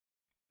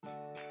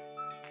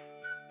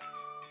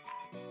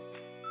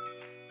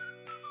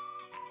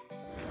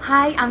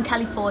Hi, I'm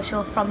Kelly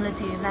Forshaw from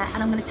Laduma,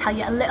 and I'm going to tell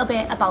you a little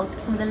bit about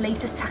some of the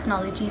latest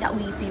technology that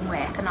we've been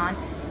working on,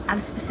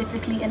 and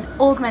specifically an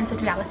augmented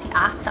reality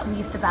app that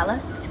we've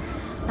developed.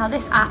 Now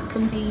this app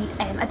can be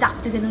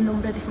adapted in a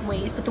number of different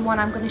ways, but the one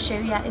I'm going to show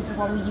you is the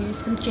one we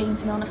used for the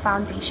James Milner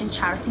Foundation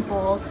Charity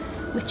ball,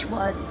 which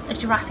was a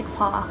Jurassic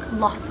Park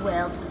Lost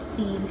World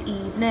themed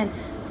evening.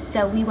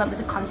 So we went with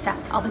the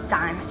concept of a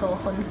dinosaur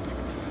hunt.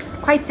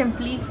 Quite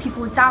simply,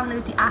 people would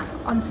download the app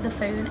onto the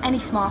phone, any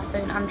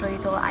smartphone,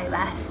 Android or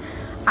iOS,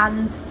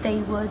 and they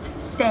would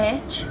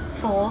search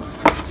for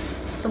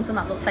something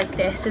that looked like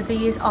this. So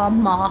these are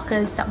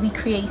markers that we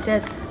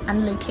created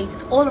and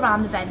located all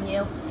around the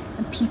venue,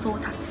 and people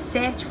would have to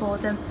search for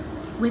them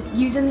with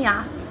using the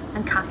app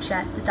and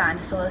capture the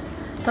dinosaurs.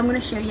 So I'm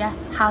going to show you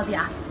how the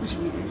app was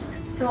used.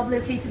 So I've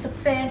located the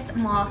first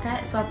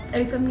marker, so I've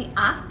opened the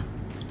app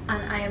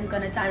and I am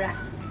going to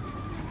direct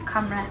the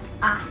camera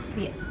at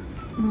the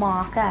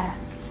marker,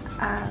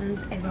 and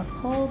if I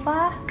pull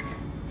back,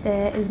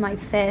 there is my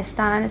first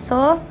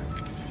dinosaur.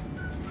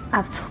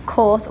 I've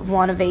caught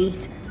 1 of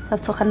 8.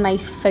 I've took a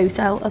nice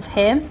photo of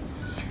him,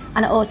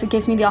 and it also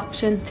gives me the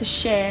option to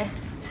share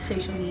to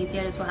social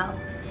media as well.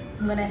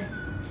 I'm gonna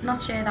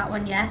not share that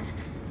one yet,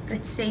 but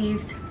it's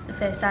saved the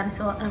first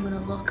dinosaur, and I'm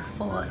gonna look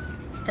for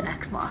the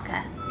next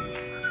marker.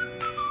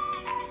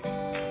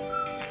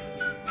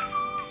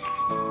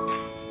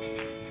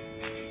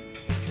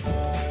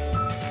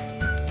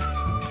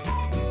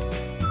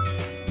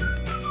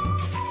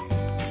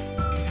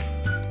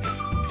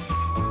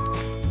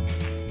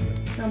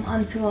 So I'm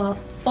onto our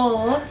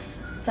 4th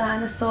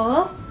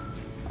dinosaur.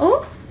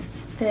 Oh,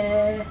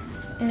 there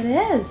it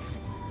is.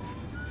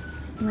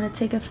 I'm going to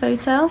take a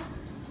photo.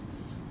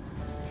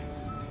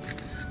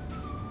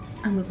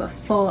 And we've got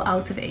 4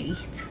 out of 8.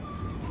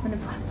 I'm going to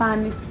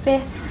find my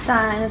 5th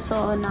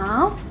dinosaur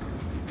now.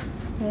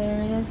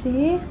 Where is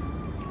he?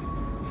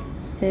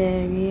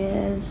 There he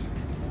is.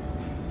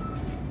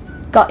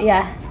 Got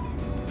ya.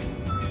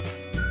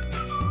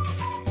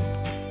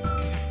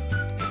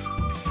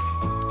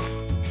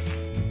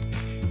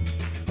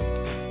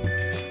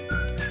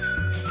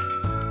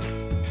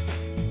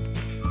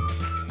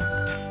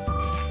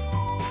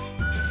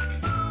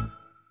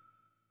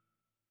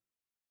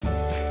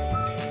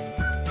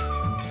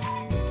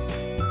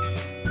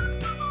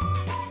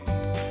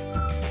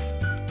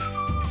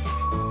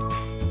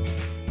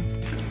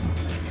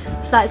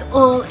 So that is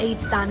all 8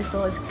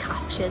 dinosaurs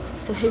captured.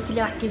 So hopefully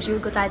that gives you a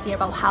good idea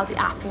about how the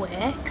app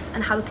works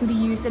and how it can be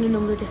used in a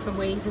number of different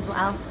ways as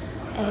well.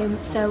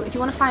 So if you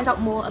want to find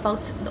out more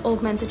about the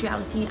augmented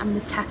reality and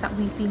the tech that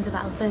we've been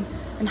developing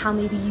and how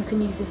maybe you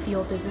can use it for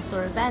your business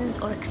or event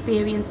or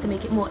experience to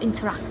make it more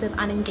interactive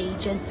and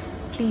engaging,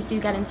 please do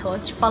get in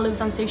touch, follow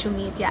us on social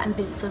media and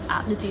visit us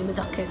at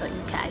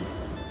laduma.co.uk.